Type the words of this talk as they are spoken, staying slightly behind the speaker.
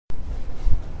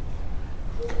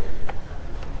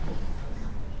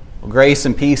Grace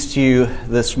and peace to you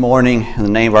this morning in the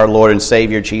name of our Lord and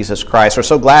Savior, Jesus Christ. We're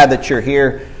so glad that you're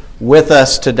here with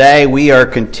us today. We are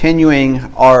continuing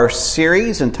our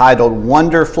series entitled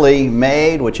Wonderfully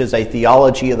Made, which is a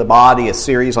theology of the body, a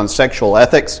series on sexual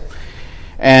ethics.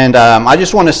 And I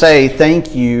just want to say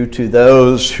thank you to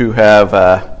those who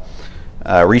have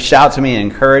reached out to me and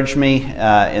encouraged me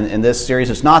in this series.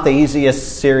 It's not the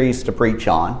easiest series to preach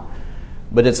on,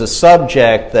 but it's a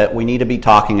subject that we need to be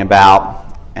talking about,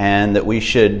 and that we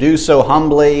should do so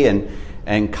humbly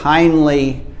and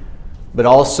kindly, but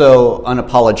also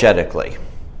unapologetically.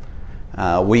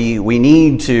 We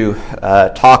need to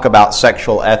talk about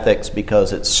sexual ethics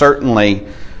because it's certainly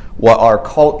what our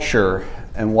culture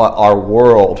and what our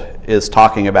world is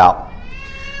talking about.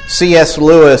 C.S.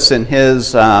 Lewis, in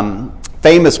his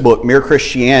famous book, Mere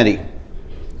Christianity,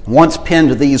 once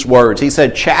penned these words. He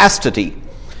said, "Chastity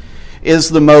is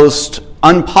the most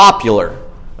unpopular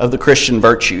of the Christian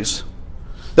virtues.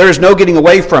 There is no getting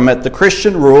away from it. The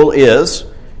Christian rule is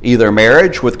either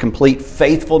marriage with complete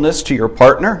faithfulness to your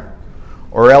partner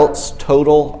or else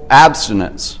total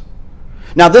abstinence."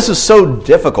 Now, this is so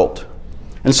difficult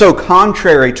and so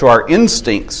contrary to our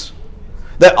instincts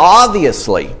that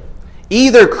obviously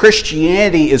either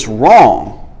Christianity is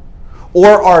wrong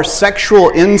or our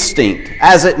sexual instinct,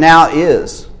 as it now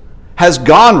is, has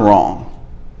gone wrong.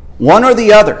 One or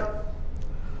the other.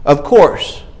 Of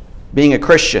course, being a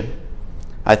Christian,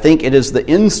 I think it is the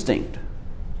instinct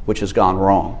which has gone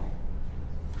wrong.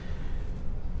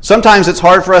 Sometimes it's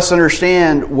hard for us to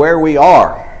understand where we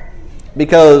are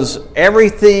because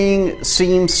everything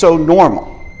seems so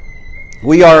normal.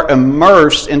 We are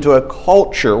immersed into a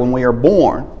culture when we are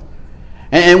born,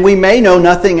 and we may know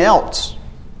nothing else.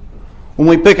 When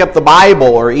we pick up the Bible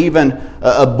or even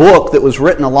a book that was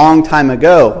written a long time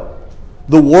ago,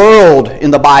 the world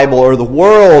in the Bible or the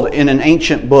world in an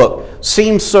ancient book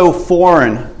seems so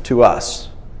foreign to us.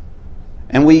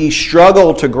 And we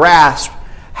struggle to grasp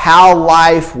how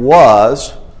life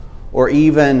was or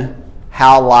even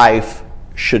how life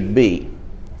should be.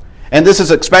 And this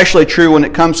is especially true when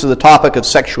it comes to the topic of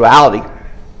sexuality.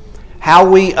 How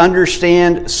we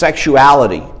understand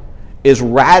sexuality is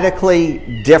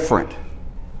radically different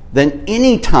than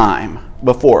any time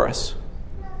before us.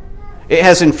 It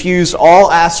has infused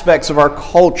all aspects of our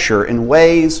culture in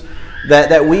ways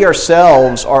that we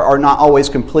ourselves are not always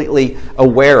completely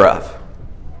aware of.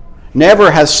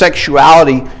 Never has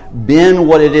sexuality been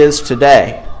what it is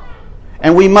today.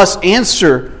 And we must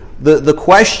answer the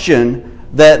question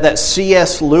that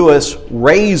C.S. Lewis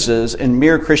raises in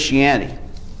Mere Christianity.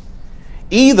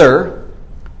 Either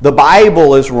the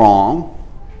Bible is wrong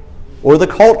or the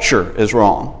culture is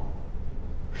wrong.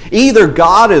 Either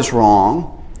God is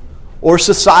wrong or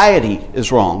society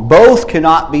is wrong. Both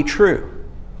cannot be true.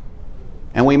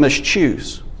 And we must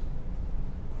choose.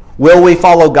 Will we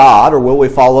follow God or will we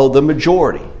follow the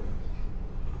majority?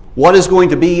 What is going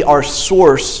to be our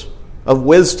source of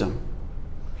wisdom?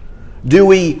 Do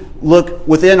we look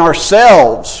within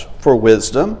ourselves for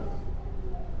wisdom,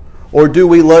 or do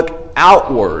we look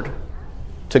outward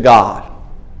to God?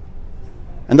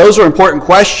 And those are important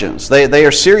questions. They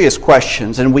are serious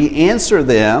questions, and we answer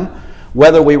them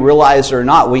whether we realize it or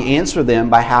not. We answer them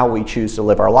by how we choose to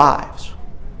live our lives.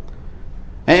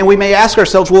 And we may ask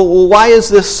ourselves, well, why is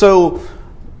this so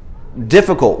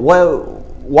difficult?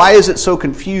 Why is it so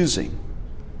confusing?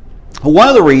 One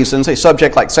of the reasons a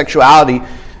subject like sexuality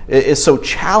is so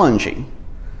challenging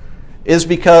is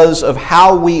because of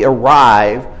how we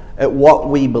arrive at what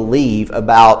we believe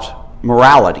about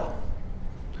morality.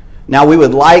 Now, we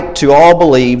would like to all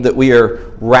believe that we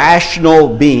are rational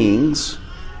beings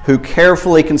who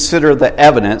carefully consider the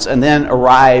evidence and then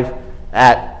arrive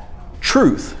at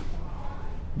truth.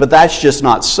 But that's just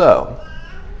not so.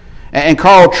 And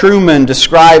Carl Trueman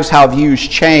describes how views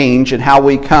change and how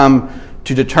we come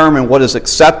to determine what is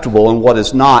acceptable and what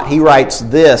is not. He writes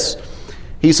this.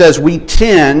 He says, "We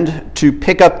tend to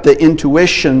pick up the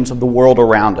intuitions of the world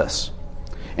around us,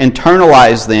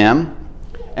 internalize them,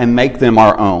 and make them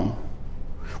our own.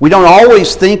 We don't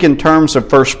always think in terms of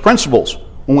first principles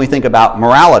when we think about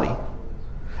morality.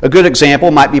 A good example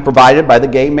might be provided by the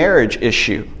gay marriage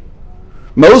issue.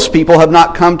 Most people have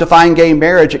not come to find gay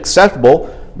marriage acceptable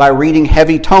by reading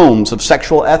heavy tomes of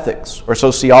sexual ethics or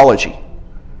sociology.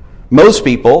 Most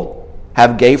people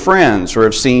have gay friends or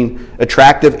have seen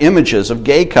attractive images of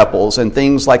gay couples in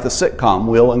things like the sitcom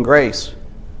Will and Grace.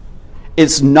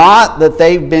 It's not that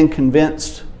they've been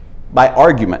convinced by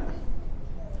argument.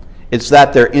 It's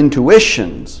that their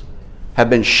intuitions have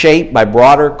been shaped by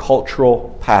broader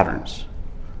cultural patterns."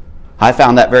 I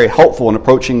found that very helpful in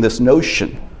approaching this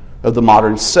notion of the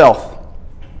modern self.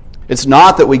 It's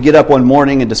not that we get up one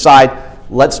morning and decide,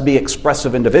 let's be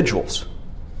expressive individuals.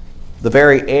 The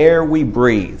very air we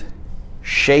breathe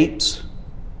shapes,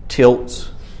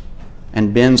 tilts,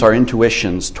 and bends our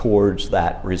intuitions towards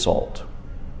that result.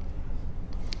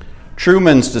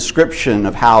 Truman's description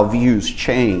of how views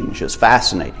change is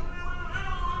fascinating.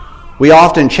 We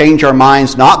often change our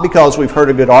minds not because we've heard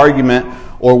a good argument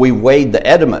or we weighed the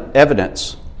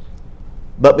evidence,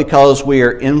 but because we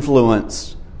are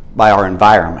influenced by our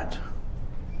environment.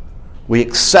 We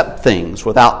accept things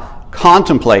without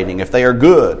contemplating if they are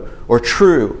good or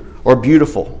true or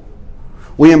beautiful.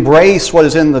 We embrace what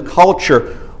is in the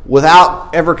culture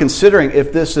without ever considering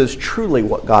if this is truly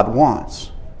what God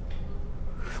wants.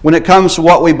 When it comes to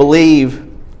what we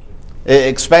believe,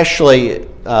 especially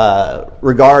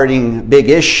regarding big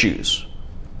issues,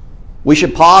 we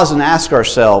should pause and ask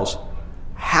ourselves,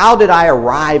 how did I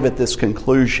arrive at this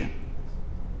conclusion?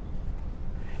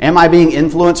 Am I being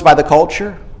influenced by the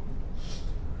culture?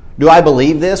 Do I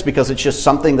believe this because it's just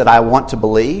something that I want to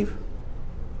believe?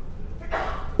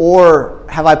 Or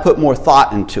have I put more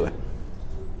thought into it?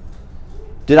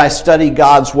 Did I study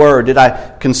God's Word? Did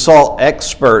I consult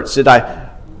experts? Did I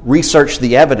research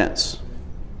the evidence?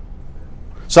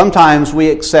 Sometimes we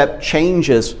accept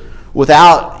changes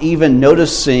without even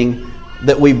noticing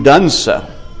that we've done so.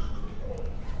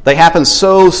 They happen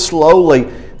so slowly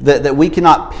that we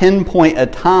cannot pinpoint a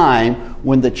time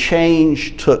when the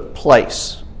change took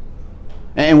place.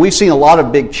 And we've seen a lot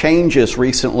of big changes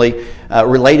recently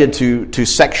related to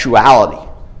sexuality.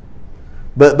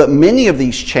 But many of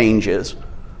these changes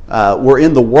were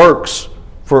in the works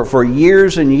for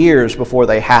years and years before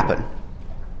they happened.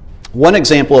 One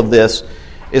example of this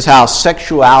is how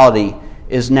sexuality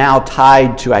is now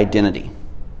tied to identity.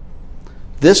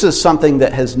 This is something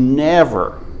that has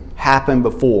never happened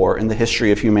before in the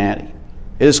history of humanity.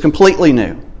 It is completely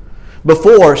new.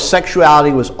 Before,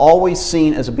 sexuality was always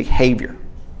seen as a behavior.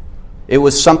 It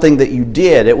was something that you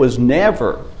did. It was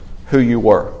never who you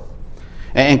were.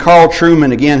 And Carl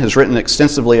Truman, again, has written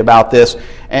extensively about this.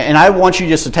 And I want you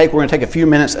just we're going to take a few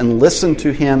minutes and listen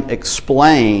to him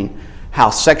explain how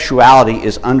sexuality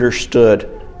is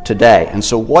understood today. And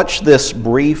so watch this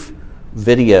brief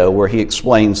video where he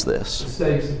explains this.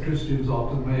 Mistakes that Christians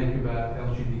often make about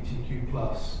LGBTQ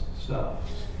plus stuff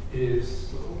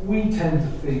is we tend to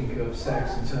think of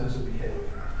sex in terms of behavior.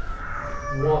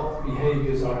 What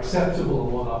behaviors are acceptable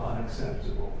and what are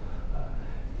unacceptable.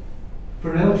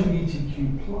 For an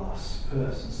LGBTQ plus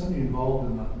person, somebody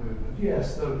involved in that movement,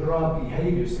 yes, there are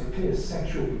behaviors, there are clear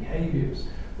sexual behaviors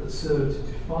that serve to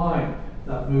define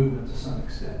that movement to some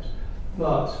extent.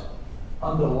 But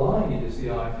underlying it is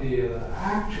the idea that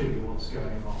actually what's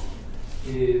going on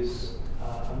is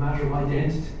a matter of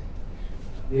identity.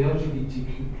 The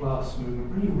LGBTQ plus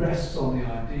movement really rests on the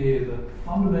idea that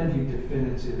fundamentally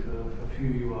definitive of who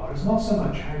you are is not so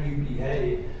much how you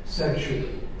behave sexually,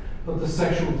 but the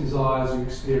sexual desires you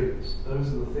experience. Those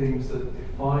are the things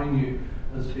that define you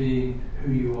as being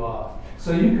who you are.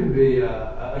 So you can be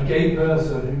a gay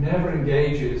person who never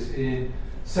engages in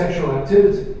sexual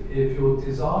activity. If your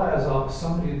desires are for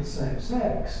somebody of the same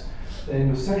sex, then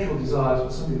your sexual desires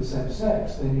for somebody of the same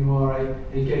sex, then you are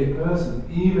a gay person,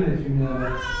 even if you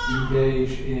never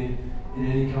engage in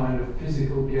any kind of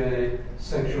physical gay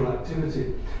sexual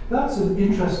activity. That's an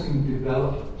interesting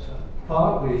development.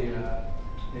 Partly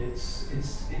it's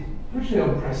virtually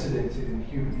unprecedented in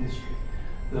human history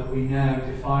that we now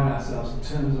define ourselves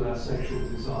in terms of our sexual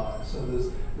desires. So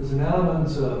there's an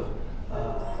element of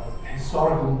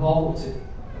historical novelty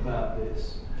about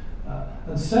this.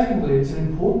 And secondly, it's an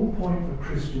important point for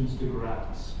Christians to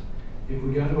grasp. If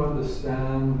we're going to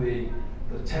understand the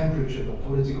temperature, the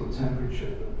political temperature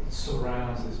that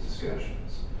surrounds these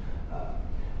discussions,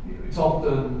 it's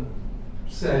often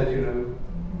said,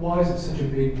 why is it such a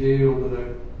big deal that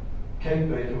a cake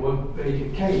baker won't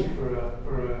bake a cake for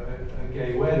a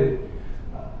gay wedding?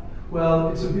 Well,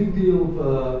 it's a big deal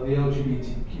for the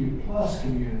LGBTQ plus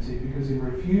community because in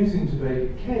refusing to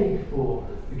bake a cake for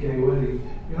the gay wedding,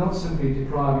 you're not simply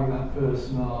depriving that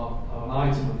person of an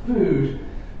item of food,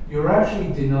 you're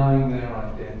actually denying their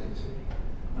identity.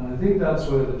 And I think that's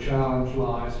where the challenge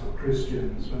lies for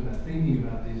Christians when they're thinking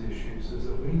about these issues, is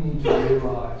that we need to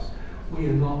realize we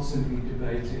are not simply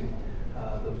debating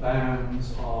the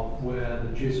bounds of where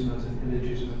legitimate and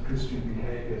illegitimate Christian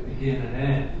behavior begin and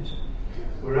end.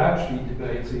 We're actually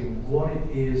debating what it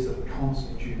is that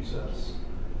constitutes us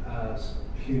as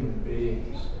human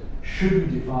beings.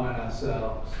 Should we define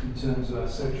ourselves in terms of our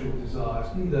sexual desires,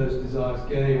 be those desires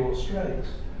gay or straight,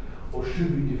 or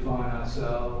should we define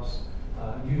ourselves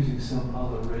using some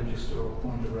other register or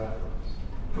point of reference?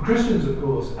 For Christians, of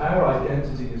course, our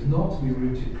identity is not to be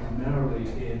rooted primarily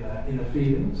in inner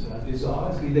feelings,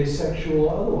 desires, be they sexual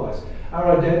or otherwise.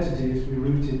 Our identity is to be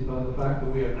rooted by the fact that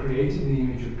we are created in the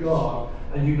image of God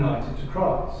and united to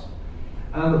Christ.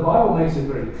 And the Bible makes it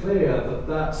very clear that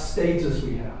that status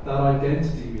we have, that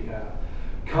identity we have,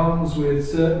 comes with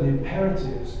certain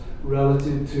imperatives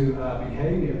relative to our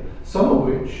behavior, some of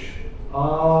which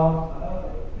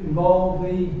involve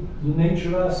the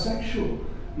nature of our sexual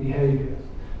behavior.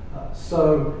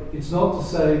 So it's not to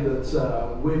say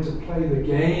that we're to play the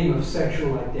game of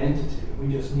sexual identity.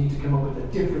 We just need to come up with a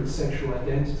different sexual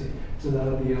identity to that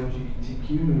of the LGBTQ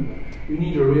movement. We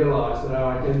need to realize that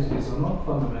our identities are not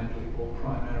fundamentally or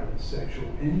primarily sexual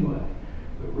anyway.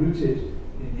 We're rooted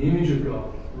in the image of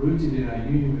God, rooted in our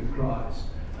union with Christ.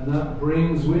 And that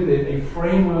brings with it a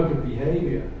framework of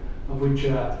behavior, of which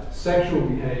sexual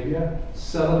behavior,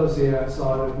 celibacy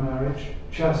outside of marriage,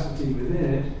 chastity within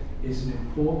it, is an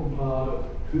important part of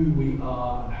who we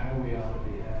are and how we are to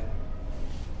behave.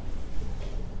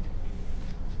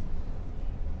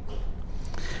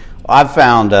 I've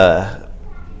found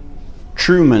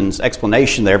Truman's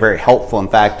explanation there very helpful. In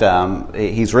fact,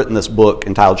 he's written this book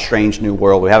entitled Strange New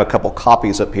World. We have a couple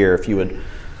copies up here if you would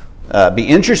be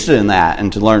interested in that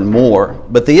and to learn more.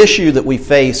 But the issue that we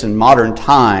face in modern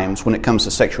times when it comes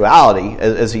to sexuality,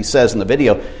 as he says in the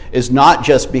video, is not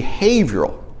just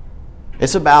behavioral.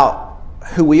 It's about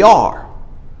who we are.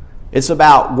 It's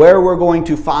about where we're going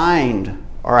to find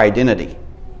our identity.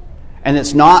 And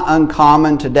it's not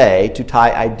uncommon today to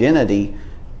tie identity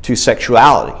to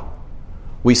sexuality.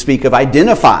 We speak of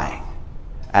identifying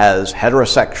as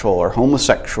heterosexual or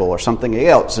homosexual or something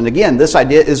else. And again, this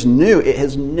idea is new. It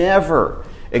has never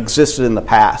existed in the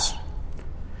past.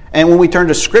 And when we turn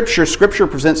to Scripture, Scripture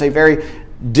presents a very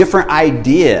different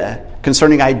idea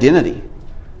concerning identity.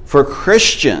 For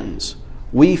Christians,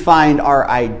 we find our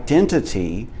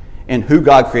identity in who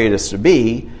God created us to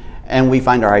be, and we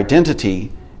find our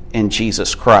identity in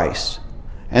Jesus Christ.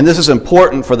 And this is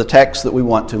important for the text that we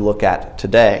want to look at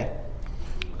today.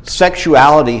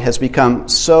 Sexuality has become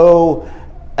so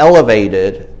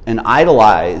elevated and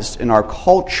idolized in our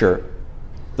culture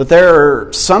that there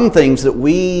are some things that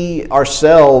we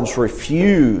ourselves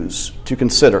refuse to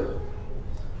consider.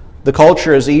 The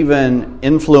culture has even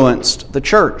influenced the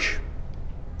church.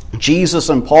 Jesus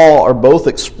and Paul are both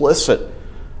explicit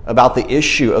about the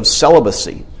issue of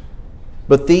celibacy,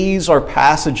 but these are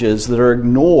passages that are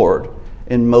ignored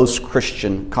in most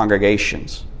Christian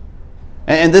congregations.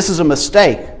 And this is a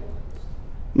mistake.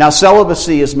 Now,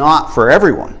 celibacy is not for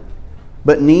everyone,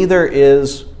 but neither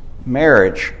is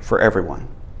marriage for everyone.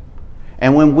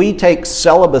 And when we take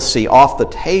celibacy off the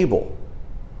table,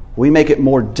 we make it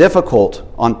more difficult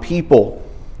on people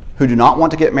who do not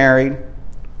want to get married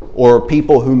or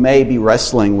people who may be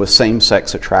wrestling with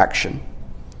same-sex attraction.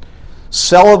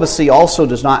 Celibacy also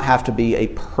does not have to be a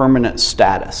permanent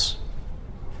status.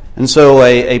 And so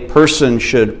a person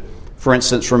should, for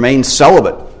instance, remain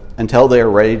celibate until they are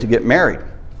ready to get married.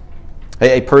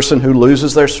 A person who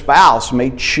loses their spouse may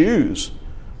choose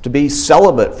to be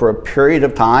celibate for a period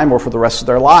of time or for the rest of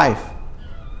their life.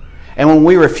 And when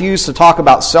we refuse to talk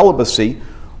about celibacy,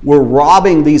 we're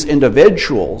robbing these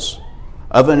individuals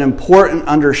of an important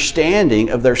understanding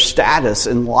of their status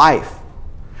in life.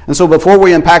 And so before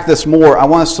we unpack this more, I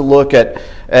want us to look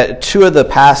at two of the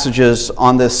passages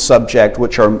on this subject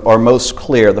which are most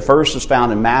clear. The first is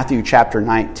found in Matthew chapter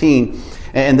 19,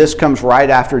 and this comes right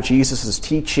after Jesus'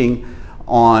 teaching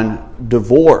on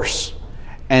divorce.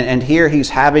 And here he's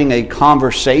having a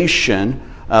conversation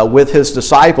with his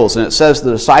disciples, and it says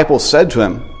the disciples said to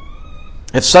him,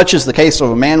 "If such is the case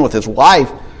of a man with his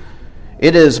wife,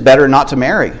 it is better not to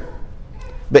marry."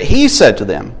 But he said to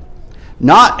them,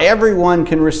 "Not everyone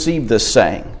can receive this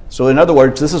saying." So in other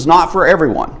words, this is not for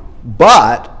everyone,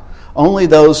 but only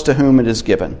those to whom it is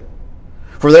given.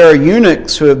 For there are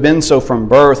eunuchs who have been so from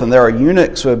birth, and there are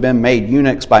eunuchs who have been made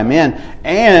eunuchs by men,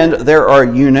 and there are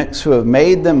eunuchs who have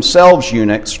made themselves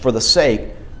eunuchs for the sake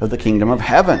of the kingdom of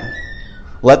heaven.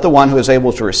 Let the one who is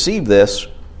able to receive this,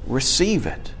 receive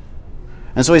it.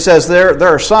 And so he says there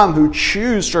are some who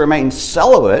choose to remain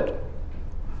celibate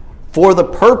for the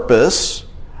purpose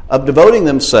of devoting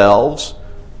themselves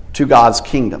to God's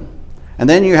kingdom. And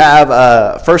then you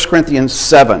have 1 Corinthians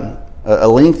 7, a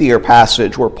lengthier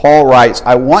passage where Paul writes,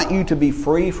 "I want you to be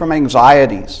free from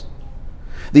anxieties.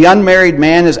 The unmarried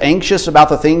man is anxious about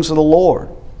the things of the Lord,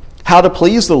 how to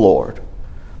please the Lord.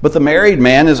 But the married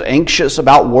man is anxious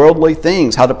about worldly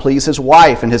things, how to please his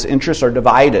wife, and his interests are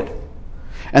divided.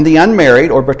 And the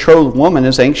unmarried or betrothed woman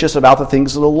is anxious about the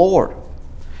things of the Lord,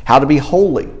 how to be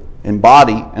holy in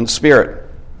body and spirit.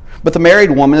 But the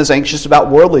married woman is anxious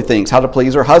about worldly things, how to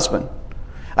please her husband.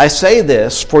 I say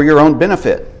this for your own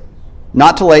benefit,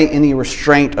 not to lay any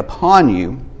restraint upon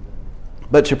you,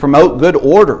 but to promote good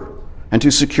order and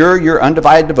to secure your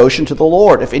undivided devotion to the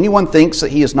Lord. If anyone thinks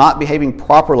that he is not behaving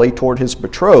properly toward his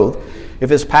betrothed, if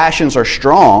his passions are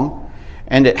strong,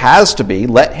 and it has to be,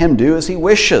 let him do as he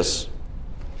wishes.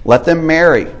 Let them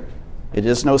marry. It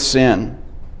is no sin.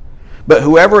 But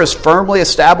whoever is firmly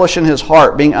established in his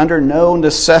heart, being under no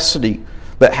necessity,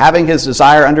 but having his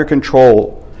desire under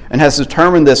control, and has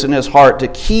determined this in his heart to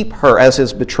keep her as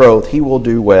his betrothed, he will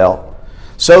do well.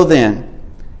 So then,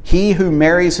 he who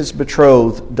marries his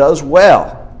betrothed does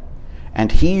well,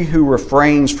 and he who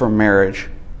refrains from marriage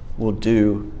will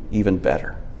do even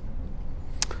better.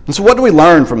 And so what do we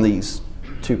learn from these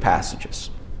two passages?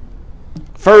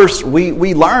 First,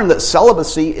 we learn that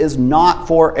celibacy is not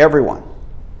for everyone.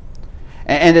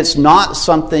 And it's not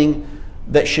something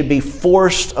that should be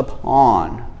forced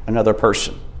upon another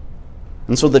person.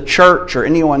 And so the church or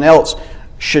anyone else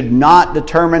should not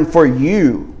determine for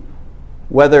you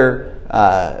whether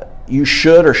you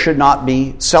should or should not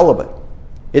be celibate.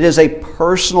 It is a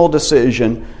personal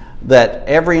decision that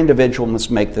every individual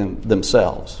must make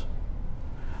themselves.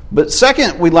 But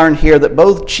second, we learn here that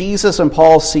both Jesus and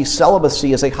Paul see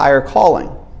celibacy as a higher calling.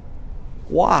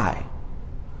 Why?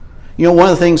 You know, one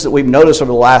of the things that we've noticed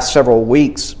over the last several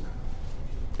weeks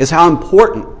is how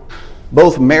important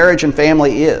both marriage and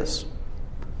family is.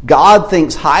 God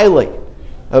thinks highly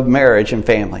of marriage and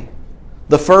family.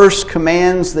 The first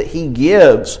commands that he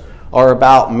gives are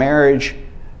about marriage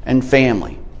and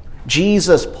family.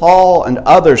 Jesus, Paul, and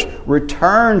others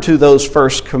return to those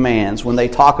first commands when they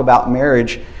talk about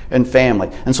marriage and family.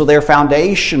 And so they're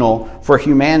foundational for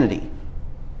humanity.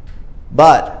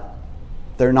 But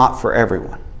they're not for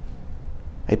everyone.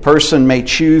 A person may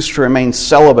choose to remain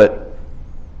celibate,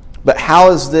 but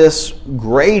how is this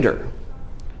greater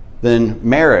than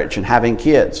marriage and having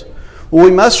kids? Well,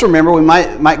 we must remember, we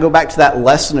might go back to that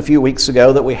lesson a few weeks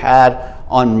ago that we had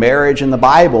on marriage in the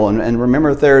Bible. And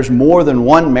remember, there's more than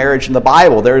one marriage in the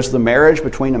Bible. There's the marriage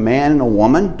between a man and a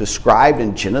woman described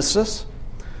in Genesis.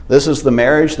 This is the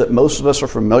marriage that most of us are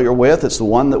familiar with. It's the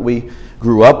one that we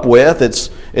grew up with.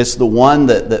 It's the one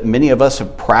that many of us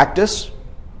have practiced.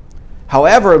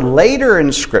 However, later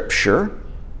in Scripture,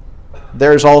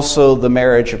 there's also the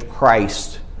marriage of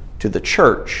Christ to the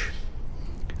church.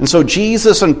 And so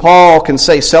Jesus and Paul can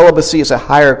say celibacy is a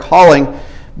higher calling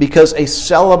because a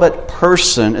celibate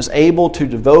person is able to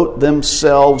devote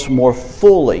themselves more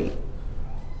fully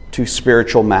to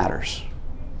spiritual matters.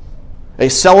 A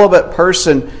celibate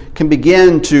person can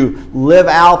begin to live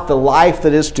out the life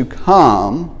that is to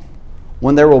come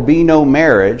when there will be no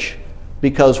marriage,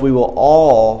 because we will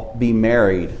all be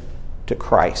married to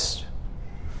Christ.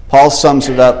 Paul sums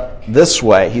it up this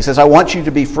way. He says, I want you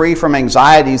to be free from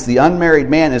anxieties. The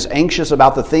unmarried man is anxious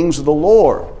about the things of the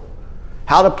Lord,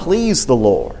 how to please the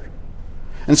Lord.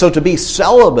 And so to be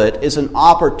celibate is an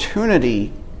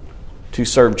opportunity to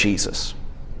serve Jesus.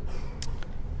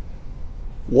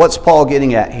 What's Paul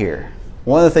getting at here?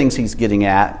 One of the things he's getting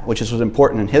at, which is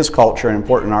important in his culture and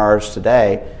important in ours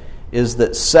today, is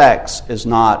that sex is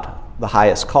not the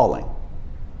highest calling.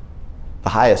 The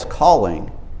highest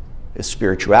calling is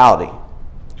spirituality.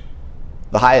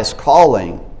 The highest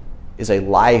calling is a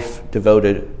life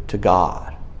devoted to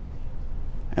God.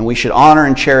 And we should honor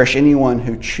and cherish anyone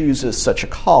who chooses such a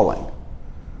calling.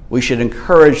 We should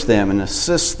encourage them and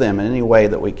assist them in any way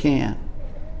that we can.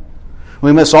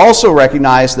 We must also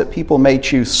recognize that people may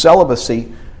choose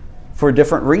celibacy for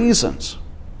different reasons.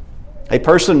 A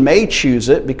person may choose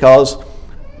it because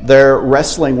they're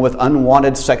wrestling with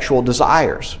unwanted sexual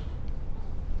desires.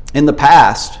 In the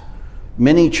past,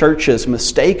 many churches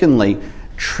mistakenly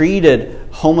treated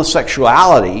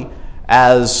homosexuality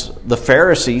as the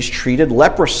Pharisees treated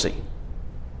leprosy.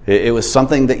 It was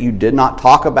something that you did not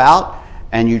talk about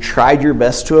and you tried your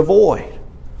best to avoid.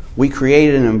 We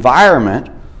created an environment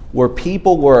where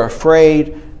people were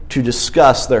afraid to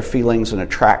discuss their feelings and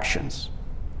attractions.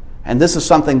 And this is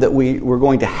something that we're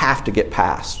going to have to get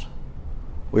past.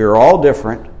 We are all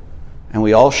different, and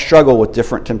we all struggle with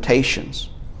different temptations.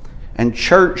 And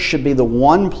church should be the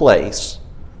one place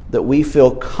that we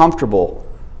feel comfortable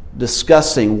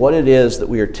discussing what it is that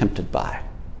we are tempted by.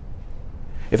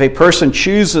 If a person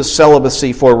chooses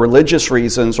celibacy for religious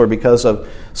reasons or because of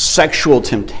sexual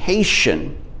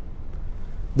temptation,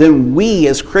 then we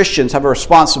as Christians have a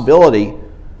responsibility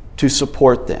to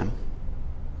support them.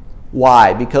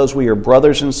 Why? Because we are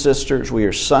brothers and sisters, we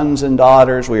are sons and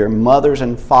daughters, we are mothers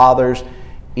and fathers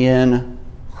in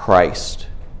Christ.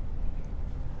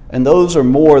 And those are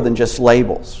more than just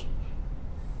labels.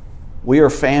 We are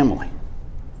family.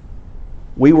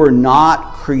 We were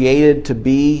not created to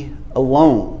be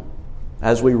alone,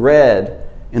 as we read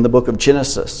in the book of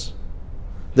Genesis.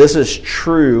 This is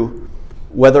true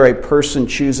whether a person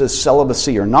chooses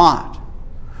celibacy or not.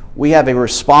 We have a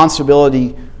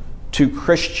responsibility to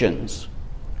Christians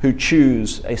who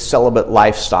choose a celibate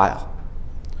lifestyle.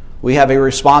 We have a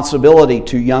responsibility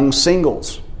to young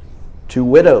singles, to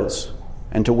widows,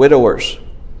 and to widowers.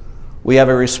 We have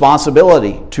a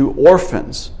responsibility to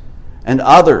orphans and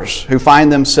others who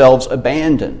find themselves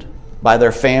abandoned by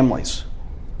their families.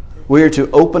 We are to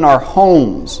open our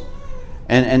homes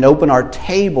and open our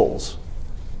tables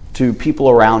to people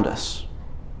around us.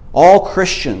 All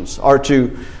Christians are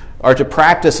to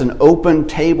practice an open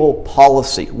table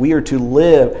policy. We are to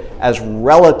live as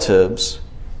relatives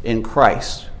in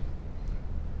Christ.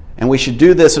 And we should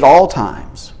do this at all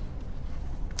times.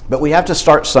 But we have to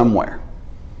start somewhere.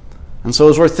 And so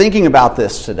as we're thinking about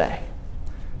this today,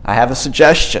 I have a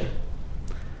suggestion.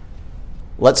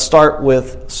 Let's start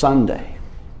with Sunday.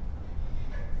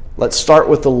 Let's start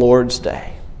with the Lord's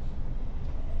Day.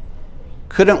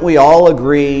 Couldn't we all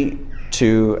agree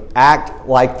to act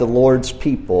like the Lord's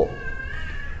people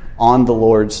on the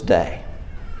Lord's Day?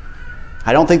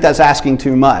 I don't think that's asking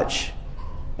too much.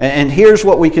 And here's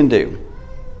what we can do.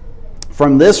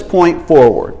 From this point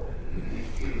forward,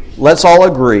 let's all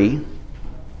agree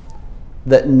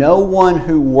that no one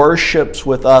who worships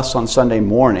with us on Sunday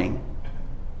morning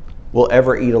will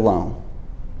ever eat alone.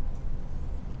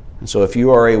 And so if you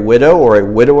are a widow or a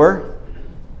widower,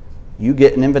 you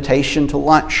get an invitation to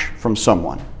lunch from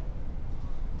someone.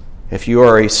 If you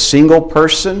are a single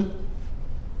person,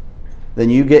 then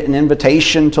you get an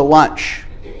invitation to lunch.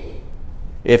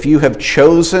 If you have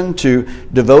chosen to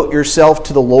devote yourself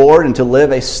to the Lord and to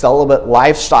live a celibate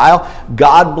lifestyle,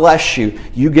 God bless you.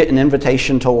 You get an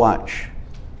invitation to lunch.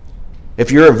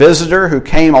 If you're a visitor who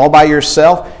came all by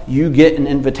yourself, you get an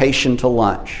invitation to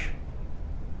lunch.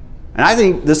 And I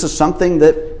think this is something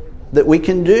that we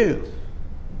can do.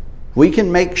 We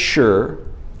can make sure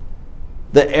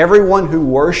that everyone who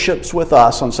worships with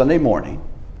us on Sunday morning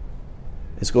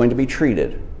is going to be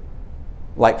treated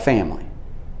like family,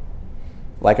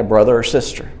 like a brother or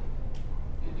sister,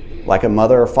 like a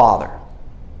mother or father,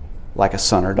 like a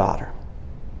son or daughter.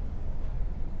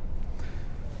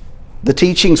 The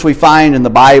teachings we find in the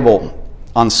Bible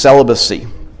on celibacy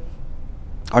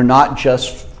are not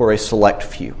just for a select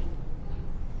few.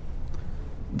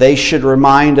 They should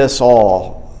remind us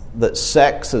all that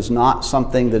sex is not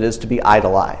something that is to be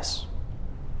idolized.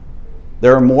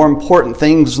 There are more important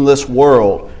things in this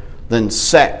world than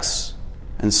sex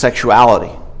and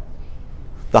sexuality.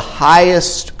 The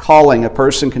highest calling a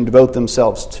person can devote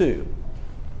themselves to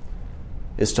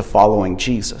is to following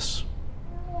Jesus.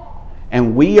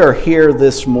 And we are here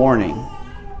this morning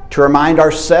to remind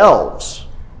ourselves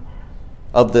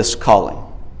of this calling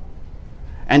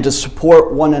and to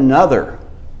support one another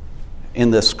in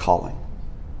this calling.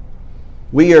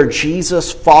 We are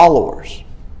Jesus followers.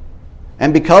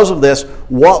 And because of this,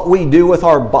 what we do with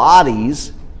our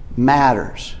bodies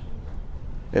matters.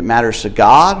 It matters to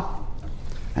God,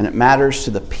 and it matters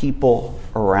to the people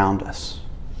around us.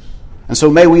 And so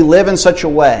may we live in such a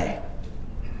way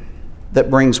that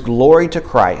brings glory to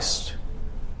Christ,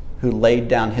 who laid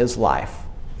down his life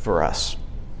for us.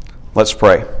 Let's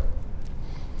pray.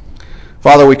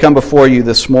 Father, we come before you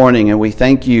this morning, and we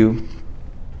thank you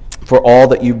for all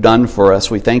that you've done for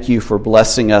us. We thank you for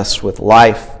blessing us with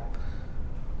life.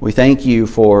 We thank you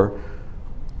for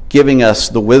giving us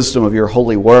the wisdom of your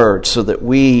holy word so that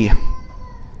we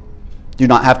do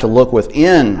not have to look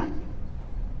within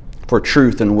for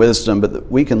truth and wisdom, but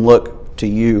that we can look to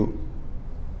you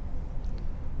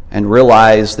and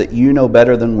realize that you know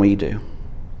better than we do.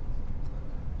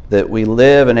 That we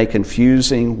live in a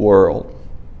confusing world.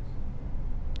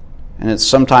 And it's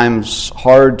sometimes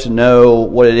hard to know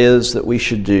what it is that we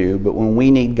should do, but when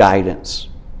we need guidance,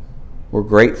 we're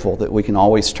grateful that we can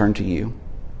always turn to you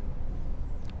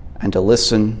and to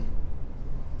listen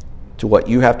to what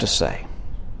you have to say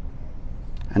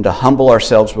and to humble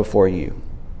ourselves before you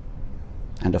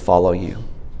and to follow you.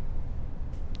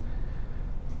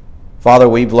 Father,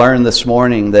 we've learned this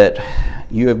morning that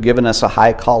you have given us a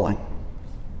high calling.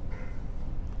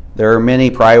 There are many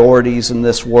priorities in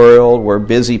this world. We're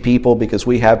busy people because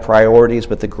we have priorities,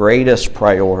 but the greatest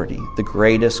priority, the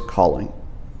greatest calling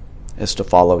is to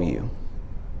follow you.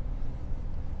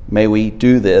 May we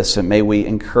do this, and may we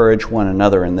encourage one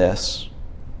another in this.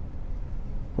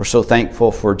 We're so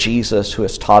thankful for Jesus, who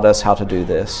has taught us how to do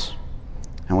this.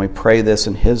 And we pray this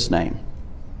in his name.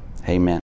 Amen.